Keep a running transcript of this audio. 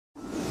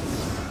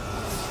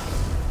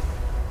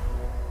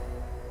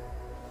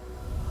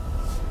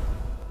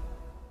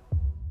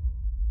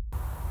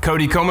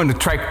Cody Coleman with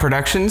Trike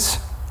Productions,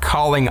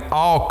 calling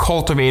all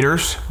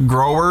cultivators,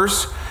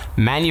 growers,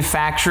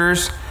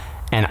 manufacturers,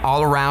 and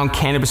all-around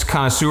cannabis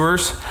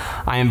connoisseurs.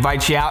 I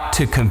invite you out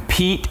to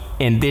compete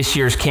in this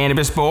year's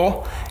Cannabis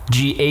Bowl,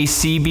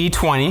 GACB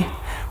 20,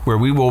 where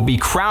we will be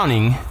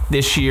crowning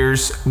this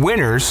year's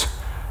winners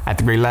at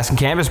the Great Alaskan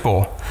Cannabis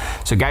Bowl.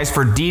 So guys,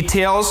 for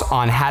details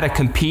on how to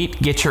compete,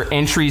 get your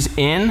entries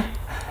in,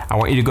 I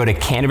want you to go to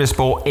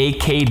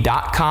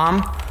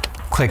cannabisbowlak.com,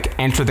 click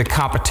enter the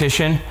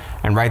competition,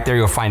 and right there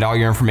you'll find all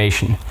your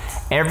information.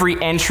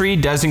 Every entry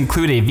does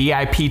include a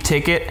VIP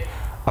ticket,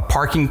 a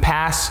parking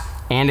pass,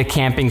 and a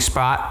camping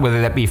spot,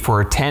 whether that be for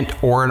a tent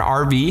or an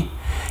RV.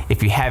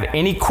 If you have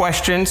any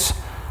questions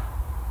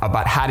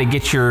about how to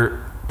get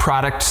your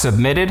product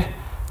submitted,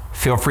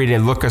 feel free to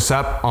look us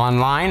up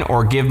online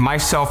or give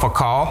myself a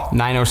call,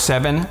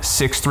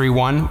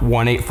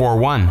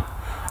 907-631-1841.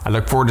 I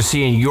look forward to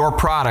seeing your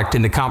product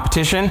in the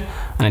competition,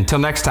 and until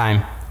next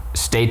time,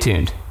 stay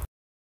tuned.